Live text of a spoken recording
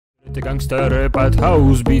Ты гангстеры под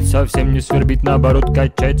хаус бит, совсем не свербит, наоборот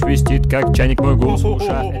качать свистит, как чайник мой голос в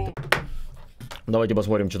ушах. Давайте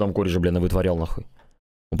посмотрим, что там кореш, блин, вытворял нахуй.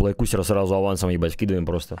 У плейкусера сразу авансом, ебать, вкидываем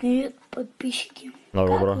просто. Привет, подписчики.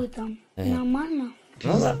 Здорово, как бро. вы там? Нормально?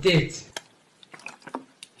 Молодец.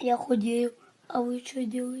 Я худею. А вы что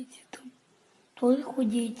делаете там? Тоже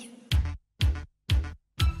худеете?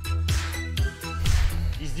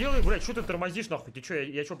 И сделай, блядь, что ты тормозишь, нахуй? Ты что,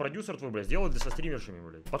 я что, продюсер твой, блядь? Сделай со стримершами,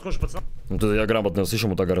 блядь. Подходишь, пацан. Ну ты я грамотно, слышь,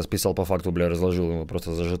 ему так расписал по факту, блядь, разложил ему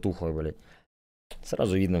просто за житухой, блядь.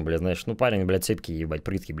 Сразу видно, блядь, знаешь, ну парень, блядь, цепкий, ебать,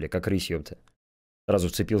 прыткий, блядь, как рысь, ёпта. Сразу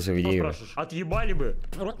вцепился в идею. Отъебали бы.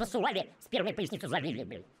 Рот насували, с первой поясницы залили,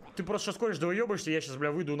 блядь. Ты просто сейчас кореш доебаешься, я сейчас,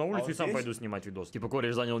 бля, выйду на улицу и сам пойду снимать видос. Типа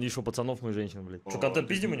кореш занял нишу пацанов, мы женщин, блядь. Что, контент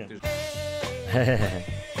пизди меня?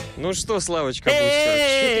 Ну что, Славочка,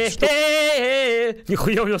 Бустер?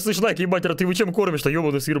 Нихуя у него слышь лайк, ебать, ты вы чем кормишь-то,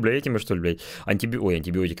 ебаный сыр, бля, этими что ли, блядь? Ой,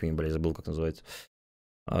 антибиотиками, блядь, забыл, как называется.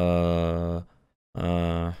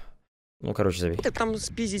 Ну, короче, забей. Ты там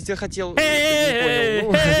спиздить захотел, не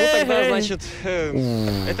понял. Ну тогда, значит,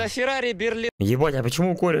 это Феррари Берлин. Ебать, а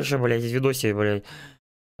почему у кореша, блядь, в видосе, блядь,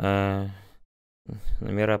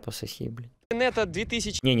 номера пососи, блядь. Это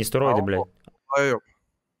 2000... Не стероиды, блядь.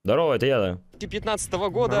 Здорово, это я, да. 2015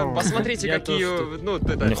 года. Посмотрите, какие... Ну,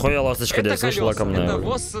 это... Нихуя ласточка, да, слышь, лакомная. Это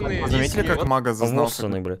воссаны. Заметили, как мага зазнался?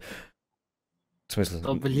 Воссаны, блядь. В смысле?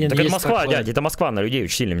 О, блин, так это есть Москва, такое. дядь, это Москва, на людей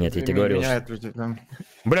учили меня, я тебе говорил. Меняет людей, да.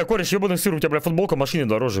 Бля, кореш, ебаный сыр, у тебя, бля, футболка, машины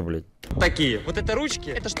дороже, блядь. Такие. Вот это ручки,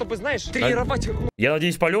 это чтобы, знаешь, тренировать... Я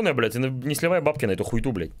надеюсь, паленая, блядь, ты не сливай бабки на эту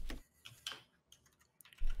хуйту, блядь.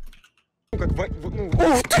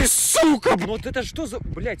 Ух ты, сука! Вот это что за...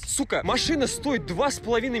 Блядь, сука, машина стоит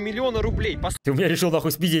 2,5 миллиона рублей. Ты у меня решил,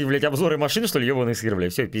 нахуй, спиздить, блядь, обзоры машины, что ли, ебаный сыр,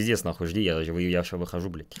 блядь. Все, пиздец, нахуй, жди, я сейчас выхожу,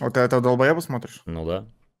 блядь. Вот ты этого долбоеба смотришь? Ну да.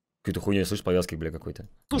 Какую-то хуйню, слышь, повязки, бля, какой-то.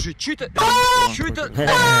 Слушай, что это? Что это?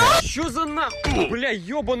 Что за нахуй? Бля,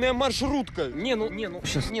 ебаная маршрутка. Не, ну,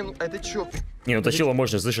 сейчас, не, ну, это чё? Не, ну точила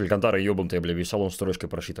мощность, слышали, Кантара ебанутая, бля, весь салон строчкой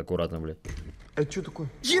прошит аккуратно, бля. Это что такое?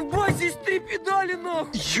 Ебать, здесь 3 педали,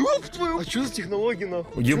 нахуй! Ёб твою! А что за технологии,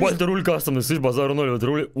 нахуй? Ебать, ты руль кастомный, слышь, базару ноль, вот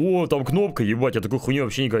руль. О, там кнопка, ебать, я такой хуйню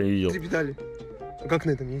вообще никогда не видел. 3 педали. А как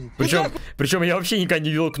на этом ездить? Причем я вообще никогда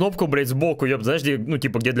не видел кнопку, блядь, сбоку, ёб, знаешь, где, ну,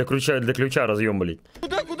 типа, где для ключа разъем, блядь.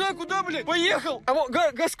 Куда, блядь? Поехал! А вот,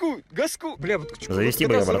 газку! Бля, вот... Завести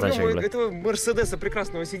бы я, братанчик, блядь. Этого Мерседеса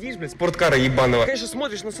прекрасного сидишь, блядь, спорткара ебаного. Конечно,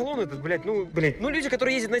 смотришь на салон этот, блядь, ну, люди,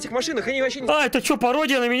 которые ездят на этих машинах, они вообще не... А, это что,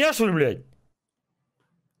 пародия на меня, что ли, блядь?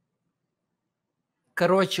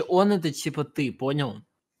 Короче, он это типа ты, понял?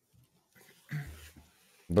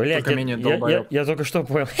 Блядь, я только что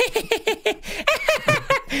понял.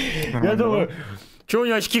 Я думаю, что у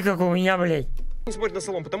него очки, как у меня, блядь? Не смотрит на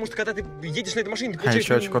салон, потому что когда ты едешь на этой машине, ты получаешь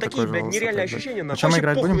такие, блядь, нереальные ощущения. А чем мы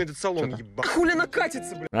играть будем? Этот салон, ебать. Хули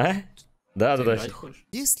накатится, блядь. А? Да.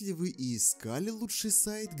 Если вы и искали лучший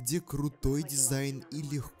сайт, где крутой дизайн и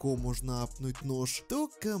легко можно апнуть нож, то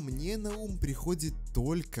ко мне на ум приходит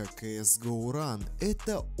только CSGO Run.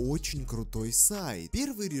 Это очень крутой сайт.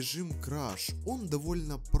 Первый режим Crash, он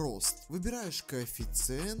довольно прост. Выбираешь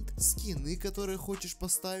коэффициент, скины, которые хочешь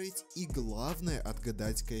поставить, и главное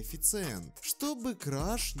отгадать коэффициент, чтобы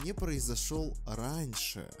Crash не произошел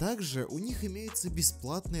раньше. Также у них имеются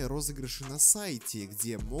бесплатные розыгрыши на сайте,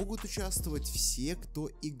 где могут участвовать все,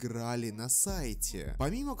 кто играли на сайте.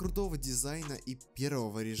 Помимо крутого дизайна и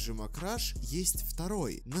первого режима Crash, есть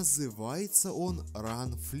второй. Называется он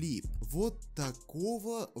Run Flip. Вот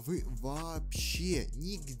такого вы вообще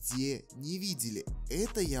нигде не видели.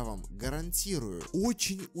 Это я вам гарантирую.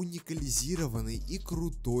 Очень уникализированный и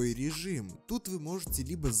крутой режим. Тут вы можете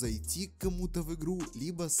либо зайти к кому-то в игру,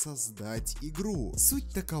 либо создать игру.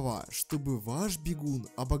 Суть такова, чтобы ваш бегун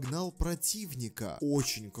обогнал противника.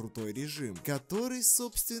 Очень крутой режим, который,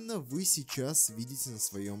 собственно, вы сейчас видите на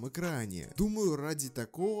своем экране. Думаю, ради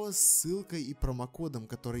такого ссылкой и промокодом,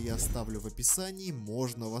 который я оставлю в описании,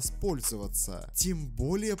 можно воспользоваться. Тем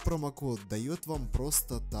более промокод дает вам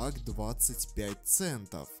просто так 25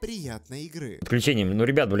 центов. Приятной игры. Отключением. Ну,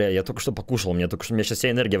 ребят, бля, я только что покушал, у меня сейчас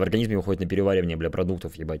вся энергия в организме уходит на переваривание, бля,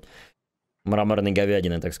 продуктов, ебать. Мраморной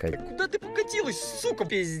говядины, так сказать. Куда ты покатилась, сука?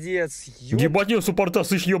 Пиздец. Ебать, не, суппорта,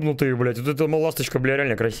 слышь, ёбнутые, блядь. Вот эта ласточка, бля,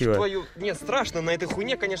 реально красивая. Твою... Нет, страшно на этой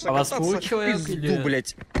хуйне, конечно, а кататься. вас получилось, пизду,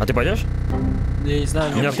 блядь. А ты пойдешь? Я не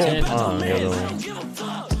знаю, меня меня я думал.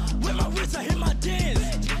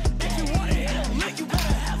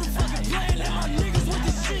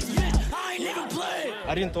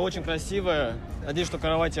 Арин-то очень красивая. Надеюсь, что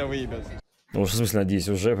кровать тебя выебет. Ну, в смысле, надеюсь,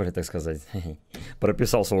 уже, бля, так сказать.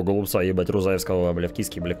 Прописал своего голубца, ебать, Рузаевского, бля, в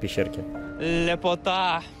киске, бля, в пещерке.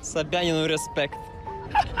 Лепота. Собянину респект.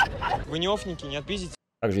 Вы не офники, не отпиздите.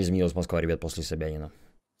 Как же изменилась Москва, ребят, после Собянина?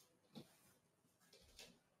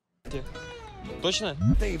 Точно?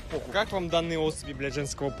 Да и похуй. Как вам данные особи, блядь,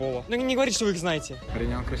 женского пола? Ну не говорите, что вы их знаете.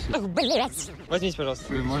 Аринян красивый. Ах, блядь. Возьмите, пожалуйста.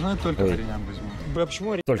 Блин, можно я только Ой. Аринян возьму? Бля,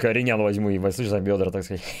 почему Только Аринян возьму и слышь, за бедра, так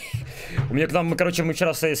сказать. У меня к нам, короче, мы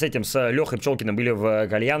вчера с этим, с Лехой Пчелкиным были в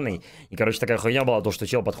кальянной, и, короче, такая хуйня была, то, что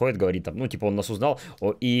чел подходит, говорит, там, ну, типа, он нас узнал,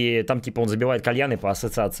 и там, типа, он забивает кальяны по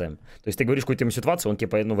ассоциациям. То есть ты говоришь какую-то ему ситуацию, он,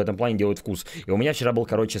 типа, ну, в этом плане делает вкус. И у меня вчера был,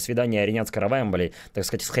 короче, свидание Аринян с Караваем, блядь, так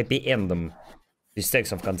сказать, с хэппи-эндом. То есть с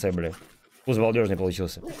сексом в конце, блядь. Вкус балдежный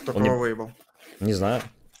получился. Кто Он кого выебал? не знаю.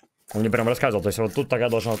 Он мне прям рассказывал, то есть вот тут такая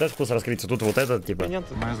должна вот этот вкус раскрыться, тут вот этот, типа.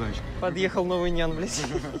 Моя зайчка. Подъехал новый нян, блядь.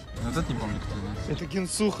 Вот это не помню, кто это. Это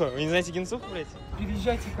Gensyxa. Вы не знаете Gensyxa, блядь?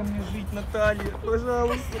 Переезжайте ко мне жить, Наталья,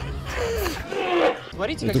 пожалуйста.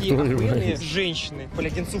 Смотрите, Это какие кто, охуенные блядь? женщины. Бля,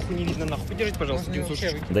 Gensyxa не видно нахуй. Подержите, пожалуйста,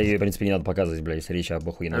 Gensyxa. Да и, в принципе, не надо показывать, блядь, если речь об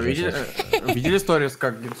охуенной Видели, женщине. видели сторис,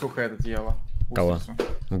 как Gensyxa этот ела? Кого? Устрицу.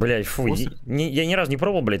 Блядь, фу, Устриц? я ни разу не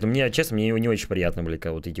пробовал, блядь, но мне, честно, мне не очень приятно, блядь,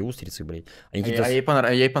 как вот эти устрицы, блядь. Они какие-то... Ей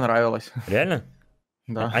понравилось. Реально?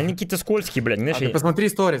 Да. Они какие-то скользкие, блядь, знаешь, Ты посмотри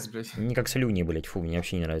сторис, блядь. не как слюни, блядь, фу, мне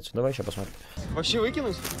вообще не нравится. Давай сейчас посмотрим. Вообще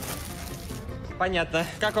выкинуть? Понятно.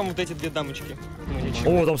 Как вам вот эти две дамочки? Ну,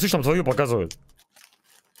 ничего. О, там, слышь, там твою показывают.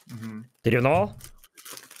 Мгм. Ты ревновал?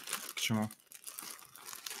 К чему?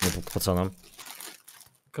 Ну, к пацанам.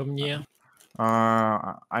 Ко мне.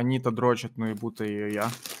 Они-то дрочат, ну и будто и я.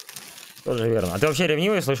 Тоже верно. А ты вообще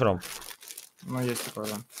ревнивый, слышь, Ром? Ну, есть такое,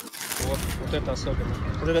 да. Вот это особенно.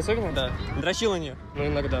 Вот это особенно? Да. Дрочила не? Ну,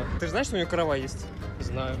 иногда. Ты же знаешь, что у нее корова есть?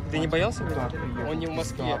 Знаю. Ты не боялся, блядь? Он не в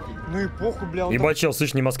Москве. Ну и похуй, бля. Он Ебать, чел,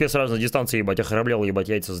 слышь, не в Москве сразу на дистанции, ебать, охраблел, ебать,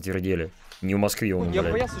 яйца затвердели. Не в Москве он, там... Я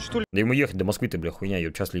блядь. боялся, что ли? Да ему ехать до Москвы-то, бля, хуйня,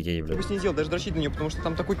 еб, час лететь, Что блядь. бы с ней делать, даже дрочить на нее, потому что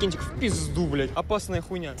там такой кентик в пизду, блядь. Опасная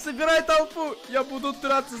хуйня. Собирай толпу, я буду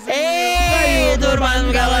драться за Эй, дурман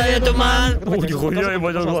в голове туман. Ух, нихуя,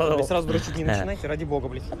 ебать, он Пожалуйста, гладал. блядь, сразу дрочить не начинайте, ради бога,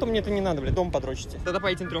 блядь. А то мне это не надо, блядь, дома подрочите. Тогда по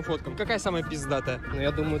этим трем фоткам. Какая самая пиздатая? Ну,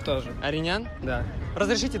 я думаю, тоже. Аринян? Да.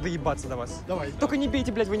 Разрешите доебаться до вас? Давай. Только не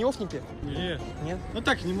бейте, блядь, вы не офники? Не. Нет? Ну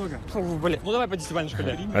так, немного. Фу, блядь. Ну давай по десятибалльной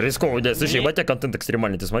шкале. Рисковый, блядь, слушай, ебать, тебя контент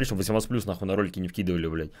экстремальный, ты смотришь, чтобы 18+, нахуй, на ролики не вкидывали,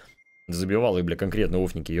 блядь. Забивал и, бля, конкретно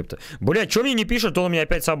офники, ёпта. Блядь, чё мне не пишет, то он мне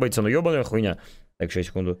опять сабается, ну ёбаная хуйня. Так, 6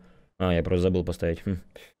 секунду. А, я просто забыл поставить.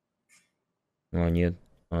 А, нет.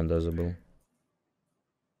 А, да, забыл.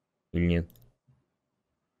 Или нет?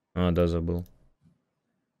 А, да, забыл.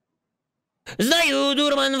 Знаю,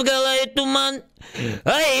 дурман в голове туман.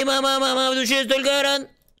 Ай, мама, мама, в душе столько ран.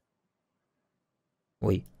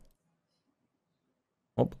 Ой.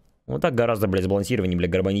 Оп. Вот так гораздо, блядь, сбалансированнее, блядь,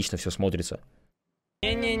 гармонично все смотрится.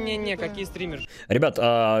 Не-не-не-не, какие стримеры? Ребят,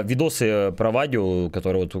 видосы про Вадю,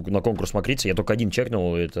 который вот на конкурс Макрица, я только один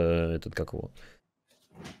чекнул, это этот, как его?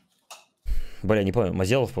 Бля, не помню,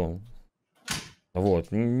 Мазелов, по-моему. Вот.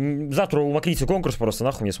 Завтра у Макрицы конкурс, просто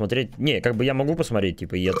нахуй мне смотреть. Не, как бы я могу посмотреть,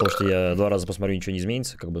 типа, и то, что я 2 раза посмотрю, ничего не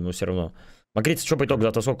изменится, как бы, но все равно. Макрица, что по итогу,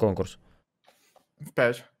 завтра сколько конкурс? В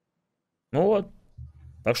 5. Ну вот.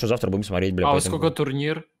 Так что завтра будем смотреть, бля. А поэтому- сколько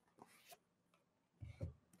турнир?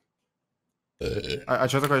 А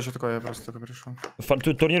что такое, что такое? Я просто только пришел.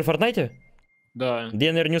 Турнир в Фортнайте? Да. Да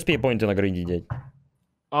я, наверное, не успею поинты наградить, дядь.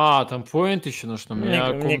 А, там поинт еще нужно. У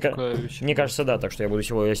меня Мне комната еще. Мне кажется, да, так что я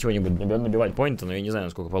сегодня буду набивать поинты, но я не знаю,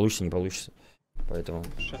 насколько получится, не получится. Поэтому.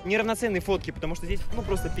 Неравноценные фотки, потому что здесь, ну,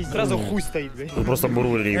 просто пиздец. Сразу хуй стоит, блядь. Тут просто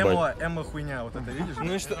бурлили, ебать. Эмма хуйня, вот это видишь?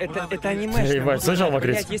 Ну и что, это аниме. Ебать, слышал,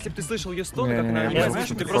 Макрис? Блядь, если бы ты слышал ее стоны, Не, как не, она не, аниме, я знаешь,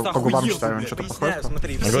 ты по- просто по губам охуел. читаю, он блядь. что-то Поясняю, похож,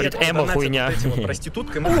 смотри. Он говорит, все Эмма донатят хуйня. вот эти вот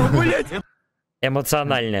проституткам. О, блядь!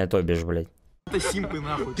 Эмоциональная, то бишь, блядь. Это симпы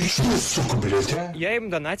нахуй. Я им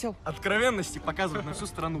донатил. Откровенности показывают на всю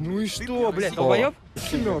страну. Ну и что, блядь, долбоёб?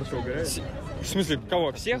 В смысле,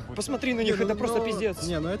 кого? Всех? Посмотри на них, это просто пиздец.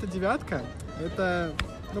 Не, ну это девятка. Это,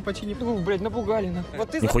 ну, почти не... Ну, блядь, напугали, нахуй.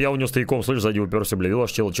 Вот ты Нихуя у него стояком, слышь, сзади уперся, бля, видел,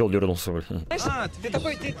 аж чел дернулся, бля. знаешь, ты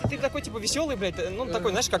такой, типа, веселый, блядь, ну,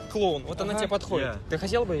 такой, знаешь, как клоун. Вот она тебе подходит. Ты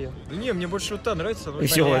хотел бы ее? Не, мне больше вот та нравится.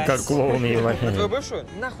 Веселый, как клоун, ебать. Твою бывшую?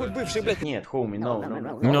 Нахуй бывший, блядь. Нет, хоуми,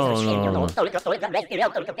 no. Ну. Только, блядь,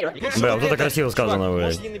 вперед, только вперед. Бля, вот это красиво сказано, Чувак, бля.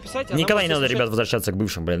 можешь ей написать, она Никогда не может надо, слушать. ребят, возвращаться к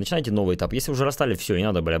бывшим, бля. Начинайте новый этап. Если уже расстались, все, не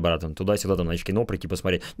надо, бля, обратно. Туда-сюда, там, значит, кино прийти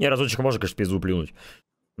посмотреть. Не, разочек можно, конечно, пизду плюнуть.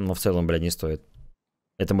 Но в целом, бля, не стоит.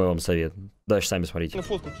 Это мой вам совет. Дальше сами смотрите. На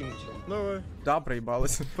фотку кинуть. Давай. Да,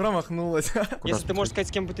 проебалась. Промахнулась. Если ты можешь сказать,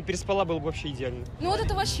 с кем бы ты переспала, было бы вообще идеально. Ну вот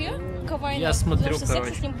это вообще кавайно. Я смотрю, Потому что короче.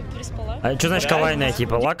 секс с ним бы переспала. А что значит кавайная,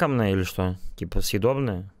 типа лакомная или что? Типа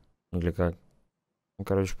съедобная? Или как? Ну,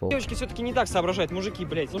 короче, пол. Девочки все-таки не так соображают, мужики,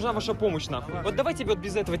 блядь. Нужна ваша помощь, нахуй. Вот давайте вот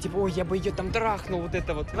без этого, типа, ой, я бы ее там трахнул, вот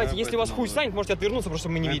это вот. Давайте, если у вас хуй станет, можете отвернуться, просто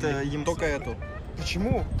чтобы мы не видели. Им только эту.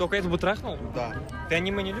 Почему? Только эту бы трахнул? Да. Ты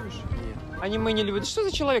аниме не любишь? Нет. Аниме не любит. Что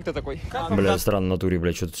за человек-то такой? Бля, странно, в натуре,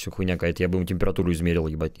 блядь, что-то все хуйня какая-то. Я бы ему температуру измерил,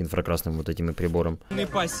 ебать, инфракрасным вот этим прибором.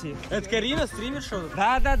 Пассии. Это Карина, стримерша?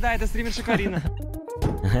 Да, это стримерша Карина.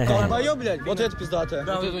 Твое, блядь, вот это пиздатая.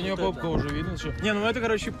 Да, вот это у нее попка уже видно. Не, ну это,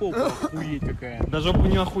 короче, попка. Охуеть какая. Да жопа у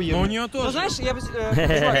нее охуенная. Но у нее тоже. Ну знаешь, я бы...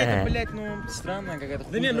 Это, блядь, ну, странная какая-то.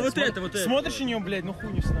 Да не, ну вот это, вот это. Смотришь на нее, блядь, ну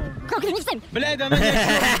хуй не встанет. Как ты не встань? Блядь, да она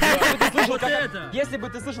не Вот это. Если бы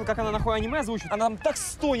ты слышал, как она нахуй аниме озвучивает, она там так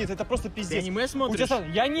стонет, это просто Ты пиздец. аниме смотришь?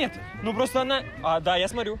 Я нет. Ну просто она... Да, я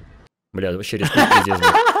смотрю. Бля, вообще респект пиздец,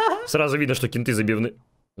 блядь. Сразу видно, что кенты забивны.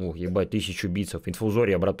 Ух, ебать, 1000 битцев.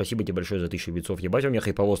 Инфузория, брат, спасибо тебе большое за 1000 битцов. Ебать, у меня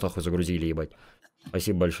хайповоз нахуй загрузили, ебать.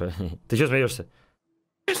 Спасибо большое. Ты что смеешься?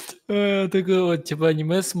 Такой вот, типа,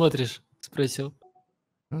 аниме смотришь? Спросил.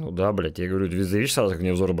 Ну да, блядь, я говорю, ты видишь сразу, как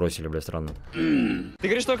мне взоры бросили, блядь, странно. Ты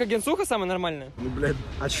говоришь, только Gensyxa самая нормальная? Ну, блядь,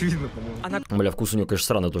 очевидно, по-моему. Она Бля, вкус у нее, конечно,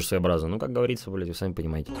 странный, тоже своеобразный. Ну, как говорится, блядь, вы сами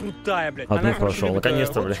понимаете. крутая, блядь. Одну Она, короче, прошел, любит,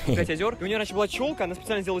 наконец-то, водочку, блядь. 5 озер. И у нее раньше была челка, она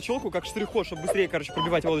специально сделала челку как штрих-ход, чтобы быстрее, короче,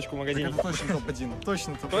 пробивать водочку в магазине. Это точно топ-1.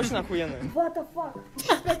 Точно топ-1. Точно охуенная? What the fuck?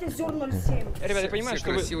 5 озер 07. Ребята, я понимаю,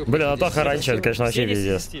 что вы... Бля, Натаха раньше, это, конечно, вообще 7 из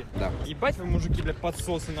пиздец. 10. Ебать вы, мужики, блядь,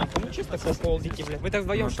 подсосы, нахуй. Ну, чисто по полдики, блядь. Вы так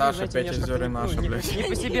вдвоем, Наташа, 5 озер и наша, блядь.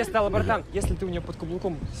 не по себе стало, братан. Если ты у нее под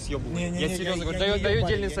каблуком съебываешь. Я серьезно говорю, даю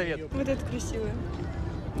отдельный совет. Вот это красивое.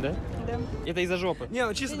 Да? Да. Это из-за жопы. Не,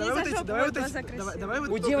 ну чисто, давай вот эти, давай вот эти. Давай вот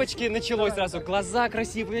У девочки началось сразу. Глаза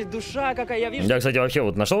красивые, душа какая. Я вижу. Да, кстати, вообще,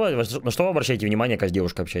 вот на что вы обращаете внимание, как с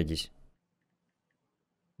девушкой общаетесь?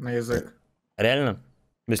 На язык. Реально?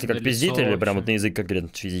 Если как На пиздить лицо или прям вообще. вот на язык конкретно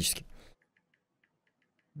физически?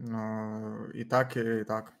 Ну, и так, и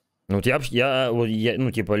так. Ну, вот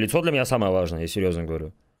ну, типа, лицо для меня самое важное, я серьезно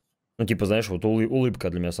говорю. Ну, типа, знаешь, вот улыбка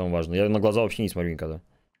для меня самое важное. Я на глаза вообще не смотрю никогда.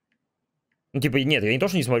 Ну, типа, нет, я не то,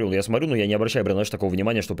 что не смотрю, я смотрю, но я не обращаю, прям, знаешь, такого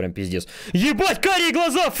внимания, что прям пиздец. Ебать, карие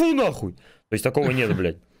глаза, фу, нахуй! То есть такого нет,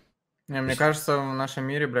 блядь. Не, мне кажется, в нашем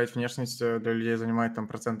мире, блядь, внешность для людей занимает там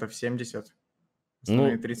 70%. Ну,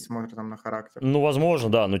 Остальные 30 смотрят там на характер. Ну, возможно,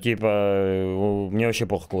 да, но типа, мне вообще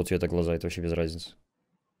похуй, какого цвета глаза, это вообще без разницы.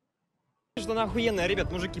 Что она охуенная, ребят,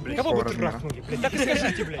 мужики, блядь. Кого бы трахнули, блядь? Так и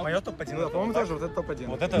скажите, блядь. Мое топ-1. По-моему, тоже вот это топ-1.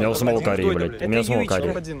 Вот это У меня у самого карие, блядь, у меня у самого Юечка.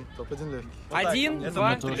 карие. топ-1. Топ-1 легкий. 1,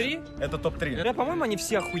 2, 3. Это топ-3. Да, по-моему, они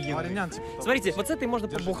все охуенные. Аринян, типа. Смотрите, вот с этой можно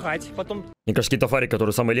побухать, потом... Мне кажется, китафарик,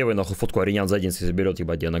 который самый левый, нахуй, фотку Аринян задницей заберет,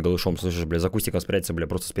 ебать, где она голышом, слышишь, бля, за кустиком спрячется, бля,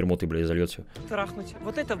 просто спермутой, бля, и зальет все. трахнуть.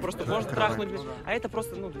 Вот это просто можно трахнуть, блядь. А это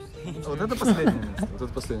просто, ну, то есть... Вот это последнее место. Вот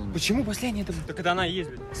это последнее место. Почему последнее? Так это она и есть,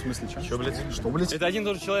 блядь. В смысле, что, блядь? Что, блядь? Это один и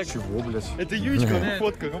тот же человек. Чего, блядь? Это Юечка,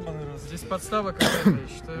 фотка. Здесь подстава какая-то, я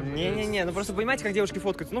считаю. Не-не-не, ну просто понимаете, как девушки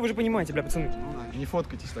фоткаются? Ну вы же понимаете, бля, пацаны. Не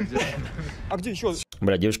фоткайтесь так, где? А где еще?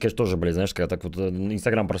 Бля, девушки же тоже, бля, знаешь, когда так вот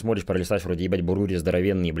Инстаграм просмотришь, пролистаешь, вроде, ебать, бурури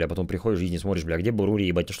здоровенные, бля, потом приходишь в жизни смотришь, бля, где бурури,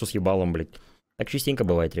 ебать, а что с ебалом, блядь? Так частенько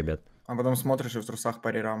бывает, ребят. А потом смотришь и в трусах по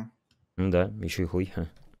рерам. Ну да, еще и хуй.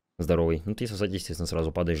 Здоровый. Ну ты сосать, естественно,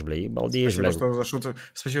 сразу падаешь, бля, и балдеешь, бля.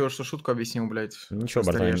 Спасибо, что шутку объяснил, блядь. Ничего,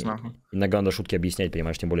 Стареешь, братан, нахуй. иногда надо шутки объяснять,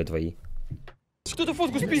 понимаешь, тем более твои. Кто-то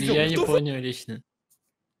фотку спиздил. Я не понял лично.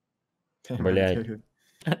 Блядь.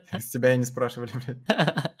 С тебя я не спрашивали, блядь.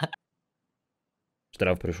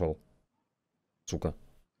 Штраф пришел. Сука.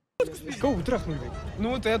 Кого вы трахнули?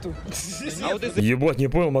 Ну вот эту. А вот это... Ебать, не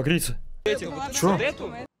понял, мокрица. Чё? Вот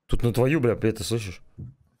эту? Тут на твою, бля, это слышишь?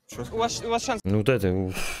 У вас шанс. Ну вот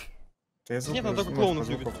это. Нет, он только клоунов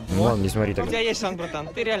любит. Ну ладно, не смотри У тебя тогда. есть шанс, братан.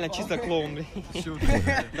 Ты реально чисто клоун, блядь.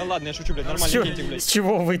 Да ладно, я шучу, блядь. Нормальный кентик, С блядь.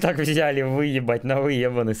 чего вы так взяли, вы, ебать, на вы,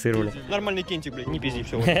 ебаный сыр, бля. Нормальный кентик, блядь. Не пизди,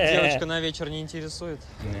 все. Девочка на вечер не интересует?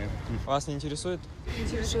 Нет. Вас не интересует?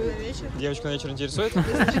 Интересует вечер. Девочка на вечер интересует?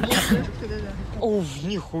 Да-да. Уф,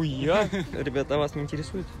 нихуя. Ребята, вас не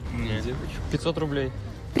интересует? Нет. 500 рублей.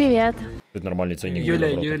 Привет. Это нормальный ценник. Юля,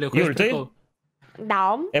 Юля, хочешь ты? прикол?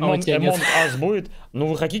 Да. Among тебя нет. Us будет? Ну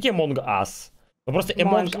вы хотите Among Us? Ну просто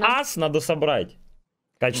Among Можно. Us надо собрать.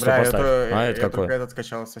 Качество Бля, поставь. А это только какое? этот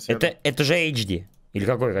скачал соседа. Это же HD. Или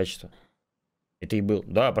какое качество? Это и был.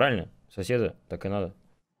 Да, правильно. Соседа, так и надо.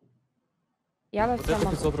 Я во Вот это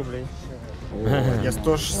всем 500 рублей. Я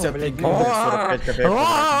 163 гривны, О, 45 копеек.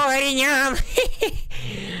 О, Аринян!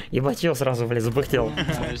 Ебачил сразу, блядь, запыхтел.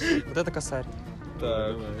 Вот это косарь.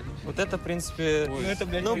 Так. Вот это, в принципе, Ну это,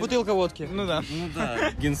 блядь. ну, бутылка водки. Ну да. Ну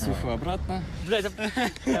да, Gensyxa обратно. Блядь,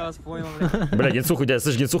 я вас понял, блядь. Бля, Gensyxa, дядя,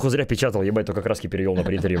 слышь, Gensyxa зря печатал, ебать, только краски перевел на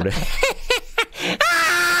принтере, бля.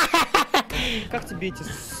 Как тебе эти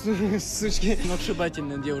сучки?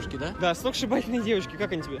 Сногсшибательные девушки, да? Да, сногсшибательные девушки,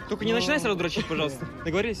 как они тебе? Только не начинай сразу дрочить, пожалуйста.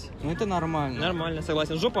 Договорились? Ну это нормально. Нормально,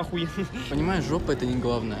 согласен. Жопа охуенно. Понимаешь, жопа это не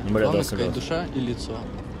главное. Бля, Главное да, сказать согласен. душа и лицо.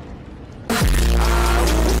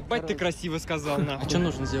 Бать, ты красиво сказал, нахуй. А что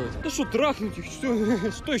нужно сделать? Да что, трахнуть их?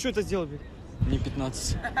 Что еще это сделать, блядь? Не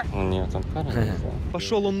 15. Нет, там парень.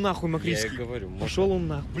 Пошел он нахуй, Я Макрийский. и говорю. Пошел он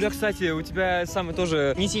нахуй. Бля, кстати, у тебя самый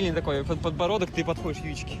тоже не сильный такой подбородок, ты подходишь,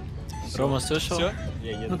 Юечки. Рома, слышал? Все?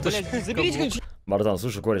 Ну ты ж Блядь, заберите ключи. Братан,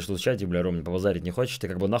 слушай, кореш, тут в чате, бля, Ром, побазарить не хочешь? Ты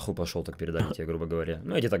как бы нахуй пошел, так передали тебе, грубо говоря.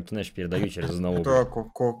 Ну, я тебе так, знаешь, передаю через одного. Кто,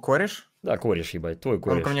 кореш? Да, кореш, ебать, твой Он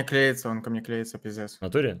кореш. ко мне клеится, пиздец. В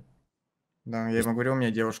натуре? Да, я ему говорю, у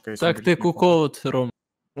меня девушка есть. Так Он ты говорит, куколот, Ром.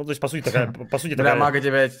 Ну, то есть, по сути, такая, Бля, мага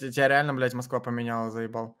тебя реально, блядь, Москва поменяла,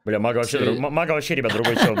 заебал. Бля, мага вообще, ребят,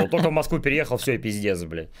 другой чел был. Только в Москву переехал, все, и пиздец,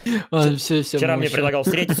 блядь. Все, Вчера мне предлагал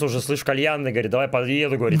встретиться уже, слышь, кальянный, говорит, давай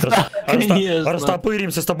подъеду, говорит, Конечно.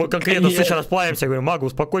 растопыримся с тобой конкретно, слышь, расплавимся. Я говорю, мага,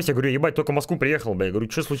 успокойся, я говорю, ебать, только в Москву приехал, бля. Я говорю,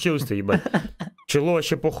 что случилось-то, ебать? Чело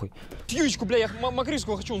вообще похуй. Юечку, бля, я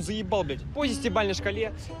Макрийского хочу, он заебал, блядь. По 10-бальной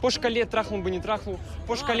шкале, по шкале трахнул бы не трахнул,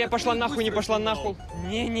 по шкале пошла нахуй, не пошла нахуй.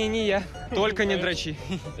 Не, я. Только не дрочи.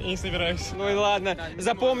 Не собираюсь. Ну и ладно,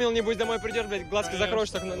 запомнил, небось домой придешь, блядь, глазки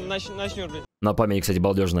закроешь, так начнешь, блядь. На память, кстати,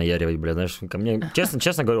 балдежно наяривать, бля, знаешь, ко мне,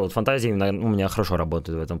 честно говорю, вот фантазии у меня хорошо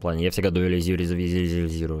работают в этом плане. Я всегда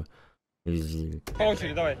визуализирую. По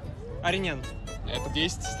очереди, давай. Аринян. Это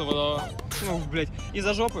 10, стопудово. Ну, блядь,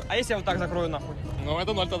 из-за жопы. А если я вот так закрою нахуй? Ну,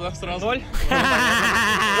 это 0 тогда сразу. 0?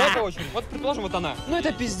 Давай по очереди. Вот, предположим, вот она. Ну,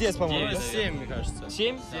 это пиздец, по-моему. 7, мне кажется.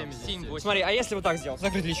 7? 7, 8. Смотри, а если вот так сделать?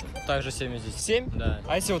 Закрыть личку. Также 7 здесь. 7? Да.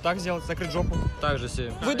 А если вот так сделать? Закрыть жопу? Также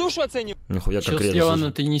 7. Вы душу оцениваете? Нихуя Чё конкретно. сделано,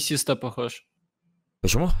 слушай. ты теннисиста похож.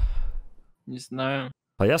 Почему? Не знаю.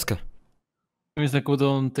 Повязка? Не знаю, куда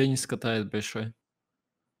он теннис катает большой.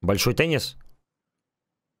 Большой теннис?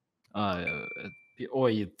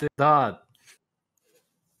 Ой, ты, да.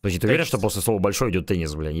 Подожди, ты уверен, что после слова большой идет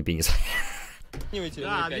теннис, бля, не пенис?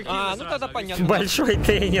 А, ну тогда понятно. Большой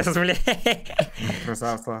теннис, бля.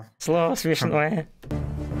 Красавство. Слово смешное.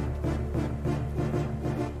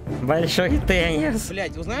 Большой теннис.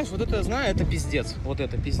 Блять, знаешь, вот это знаю, это пиздец. Вот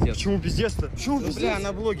это пиздец. Почему пиздец-то? Почему Ну, пиздец? бля,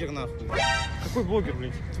 она блогер нахуй. Какой блогер,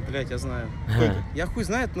 блядь? Блять, я знаю. Кто это? Я хуй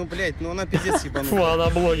знает, ну, блять, ну она пиздец Фу, ебанутая. она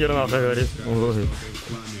блогер, нахуй, говорит. Ой.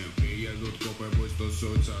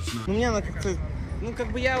 Ну, мне она как-то... Ну,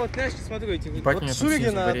 как бы я вот, знаешь, смотрю, эти... Ебать, Вот меня тут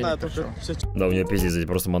Шуригина снизу одна, варенье тут пошло. все. Да, у нее пиздец, здесь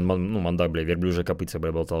просто мандак, бля, верблюжья копытца,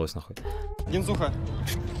 бля, болталась, нахуй. Генсуха.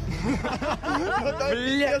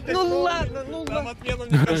 Блядь, ну ладно.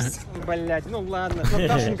 Блядь, ну ладно.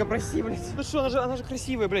 Наташенька, проси, блядь. Ну что, она же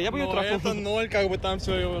красивая, блядь, я бы ее Ну, трахнул. это 0, как бы там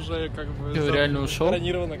все уже, как бы... Ты реально ушел?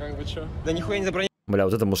 Бронировано, как бы, что. Да нихуя не забронировано. Бля,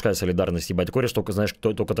 вот это мужская солидарность, ебать. Кореш только, знаешь,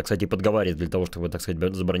 кто только, так сказать, и подговаривает для того, чтобы, так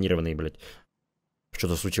сказать, забронированный, блядь.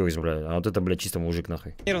 Что-то случилось, бля. А вот это, бля, чисто мужик,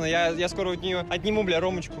 нахуй. Я скоро от нее отниму, бля,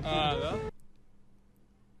 Ромочку. А, да?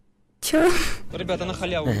 Чё? Ребята, на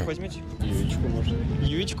халяву возьмите. Юечку можно.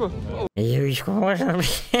 Юечку? Юечку можно,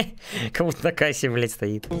 бля. Как будто на кассе, блядь,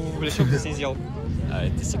 стоит. Бля, что ты с ней сделал? А,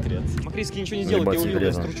 это секрет. Макрийский ничего не сделал, Ебать, где улил,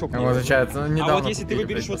 блядь, секретно. стручок. Вот, получается, А недавно вот если ты купили,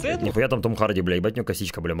 выберешь блядь, вот эту, Нихуя там Том Харди, бля, ебать, у него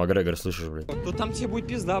косичка, бля, Макгрегор, слышишь, бля. то там тебе будет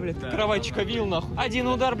пизда, блядь. Кроватчика вил, нахуй. Один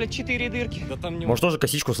удар, блядь, 4 дырки. Да там не Может, тоже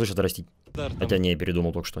косичку слышат растить? удар, там Хотя не, я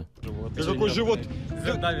передумал только что. живот. Да какой живот?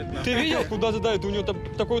 Давит, нахуй. Ты видел, куда задавит? У него там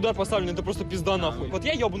такой удар поставлен, это просто пизда, нахуй. Вот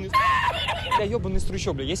я ебаный... Я ебаный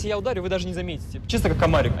стручок, бля. Если я ударю, вы даже не заметите. Чисто как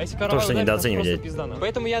комарик. А если каравай что ударит, недооцениваете. просто пизда, нахуй.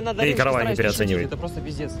 Поэтому я на Ты дорожке каравай не стараюсь переоценивай. шутить, это просто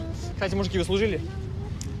пиздец. Кстати, мужики, вы служили?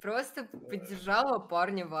 Просто поддержала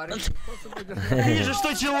парня в армии. Вижу,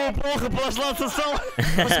 что чего плохо, пошла сосал.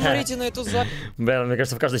 Посмотрите на эту запись. Бля, мне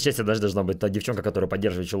кажется, в каждой части даже должна быть та девчонка, которая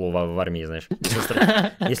поддерживает челу в армии, знаешь.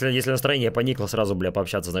 Если настроение поникло, сразу, бля,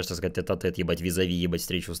 пообщаться, знаешь, так сказать, тет-а-тет, ебать, визави, ебать,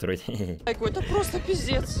 встречу устроить. Это просто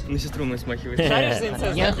пиздец. На сестру мой смахивает. Шаришь за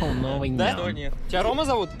инцест? Ехал новый Да? ням. Нет. Тебя Рома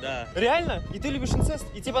зовут? Да. Реально? И ты любишь инцест?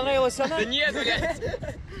 И тебе понравилась она? Да нет, блядь.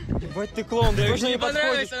 Ебать ты клоун, ты точно не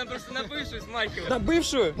подходишь. она просто на бывшую смахивает. На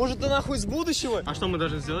бывшую? Может, ты нахуй с будущего? А что мы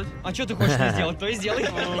должны сделать? А что ты хочешь не сделать, то и сделай.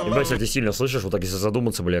 Ебать, кстати, сильно слышишь, вот так если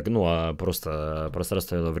задуматься, бля, ну, а просто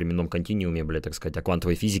пространственно-временном континууме, бля, так сказать, о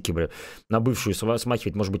квантовой физике, бля, на бывшую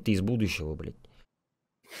смахивать, может быть, ты из будущего, блядь.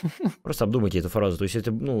 Просто обдумайте эту фразу, то есть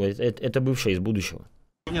это, ну, это бывшая из будущего.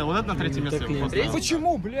 Не, вот это на третьем месте.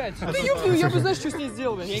 Почему, блядь? Ты ёбну, я бы знаешь, что с ней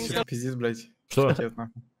сделал, блядь. Я не знаю. Пиздец, блядь. Что? Пиздец,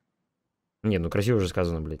 нахуй. Не, ну красиво уже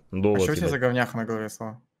сказано, блядь. А Довод, что у тебя за ебать. говняха на голове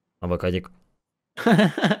слова? Авокадик.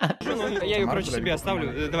 Я ее, короче, себе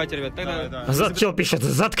оставлю. Давайте, ребят, тогда... Чел пишет,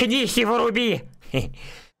 заткнись и выруби!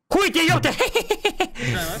 Хуй тебе, ёпта!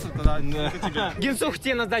 Генсух,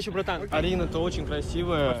 тебе на сдачу, братан. Арина, ты очень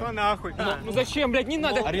красивая. Пошла нахуй. Ну зачем, блядь, не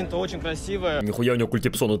надо. Арина, ты очень красивая. Нихуя у него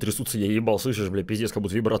культипсоны трясутся, я ебал, слышишь, блядь, пиздец, как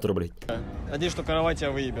будто вибратор, блядь. Надеюсь, что каравай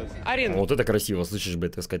тебя выебет. Арин. Вот это красиво, слышишь,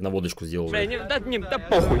 блядь, так сказать, на водочку сделал. Бля, да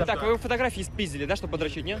похуй. Так, вы фотографии спиздили, да, чтобы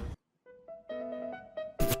подрочить, нет?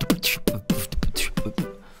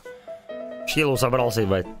 Щелу собрался,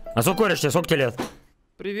 ебать. А сколько кореш тебе, сколько тебе лет?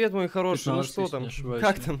 Привет, мой хороший, ну 15, что там? не ошибаюсь.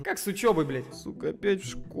 Как там? Как с учебой, блядь? Сука, опять в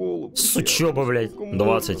школу. С учебы, блядь.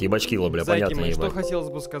 20, ебачкила, бля, Зайки понятно, мои, что ебать. хотелось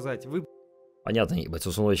бы сказать? Вы, Понятно, ебать,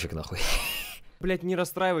 сосуночек, нахуй. блядь, не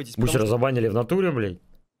расстраивайтесь, Бустера потому что забанили в натуре, блядь.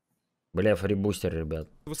 Бля, фрибустер, ребят.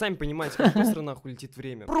 вы сами понимаете, как быстро нахуй летит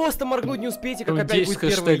время. Просто моргнуть не успеете, как Там опять 10 будет 1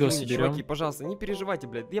 хэштегов июня, соберем. чуваки, пожалуйста, не переживайте,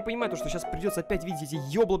 блядь. Я понимаю, то, что сейчас придется опять видеть эти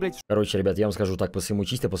ёбла, блядь. Короче, ребят, я вам скажу так,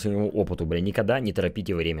 чисто по своему опыту, бля, никогда не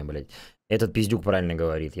торопите время, блядь. Этот пиздюк правильно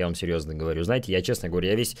говорит, я вам серьезно говорю. Знаете, я честно говорю,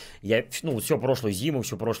 всю прошлую зиму,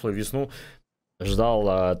 всю прошлую весну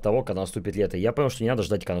ждал того, когда наступит лето. Я понял, что не надо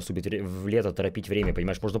ждать, когда наступит в лето, торопить время,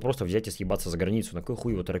 понимаешь? Можно просто взять и съебаться за границу. На какой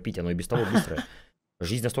хуй его торопить, оно и без того быстрое.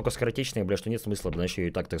 Жизнь настолько скоротечная, бля, что нет смысла, знаешь, ее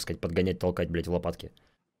и так сказать, подгонять, толкать, блядь, в лопатки.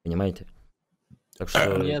 Понимаете? Так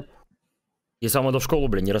что... Нет. Если вам надо в школу,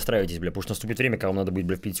 бля, не расстраивайтесь, бля, потому что наступит время, когда вам надо быть,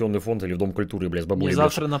 бля, в пенсионный фонд или в дом культуры, бля, с бабулей, Мне бля,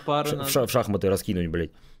 завтра на пару надо. в шахматы раскинуть, блядь.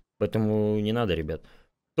 Поэтому не надо, ребят.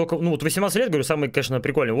 Только, ну, вот 18 лет, говорю, самый, конечно,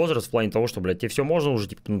 прикольный возраст в плане того, что, блядь, тебе все можно уже,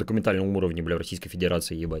 типа, на документальном уровне, бля, в Российской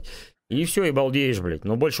Федерации, ебать. И все, и балдеешь, блядь.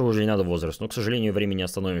 Но больше уже не надо возраст. Но, к сожалению, время не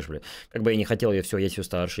остановишь, блядь. Как бы я не хотел, я все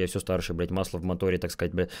старше, блядь, масло в моторе, так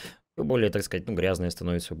сказать, блядь. Более, так сказать, ну, грязное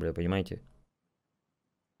становится, блядь, понимаете?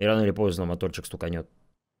 И рано или поздно моторчик стуканет.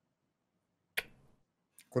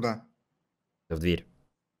 Куда? В дверь.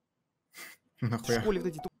 В Нахуя? школе вот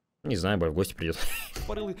эти Не знаю, бля, в гости придет.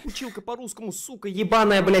 тупорылы. Училка по-русскому, сука,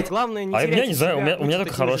 ебаная, блядь. Главное, не А у меня, теряйте не знаю, себя, у меня будьте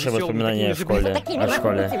только такими же хорошие весёлыми, воспоминания такими в же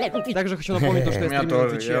школе. О школе. Также хочу напомнить, то, что я У меня стримлю на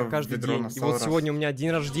тоже, Твиче я каждый ведро день. И насал вот раз. сегодня у меня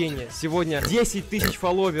день рождения. Сегодня 10 тысяч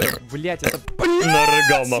фолловеров. Блять, это...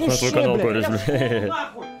 Нарыгал нахуй на твой канал, кореш, бля.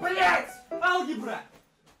 Нахуй, блять, алгебра.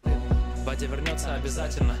 Батя вернется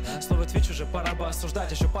обязательно. Слово Твич уже пора бы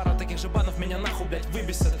осуждать. Еще пара таких же банов меня нахуй, блять,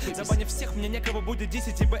 выбесят. Забанив всех, мне некого будет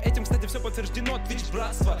 10. Ибо этим, кстати, все подтверждено. Твич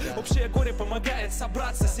братство. Общее горе помогает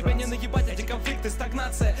собраться. Себя не наебать, один конфликт и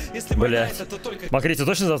стагнация. Если война это, то только... Макри, ты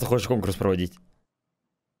точно завтра хочешь конкурс проводить?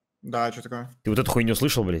 Да, что такое? Ты вот эту хуйню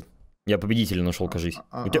слышал, блядь? Я победителя нашел, кажись.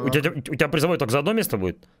 У тебя призовой только за одно место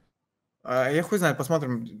будет? Я хуй знает,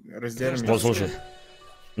 посмотрим, разделим. Вот, слушай.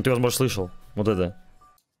 Ну ты, возможно, слышал. Вот это.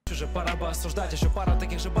 Уже пора бы осуждать, еще пара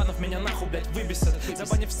таких же банов меня нахуй, блять, выбесят.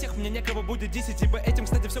 Забанив всех, мне некого будет 10. Ибо этим,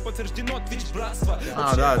 кстати, все подтверждено. Твич братство.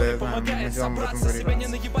 Да, мы помогает делаем об этом собраться. Себя не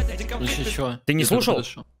говорить. наебать, один конфликт. Еще чего? Ты не слушал?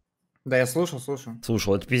 Да, я слушал.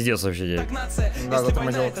 Слушал, это пиздец вообще. Стагнация. Да, Если вот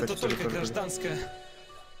война дело, это, то кстати, только гражданская.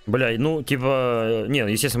 Бля, ну, типа... Не,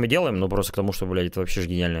 естественно, мы делаем, но просто к тому, что, блядь, это вообще же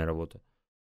гениальная работа.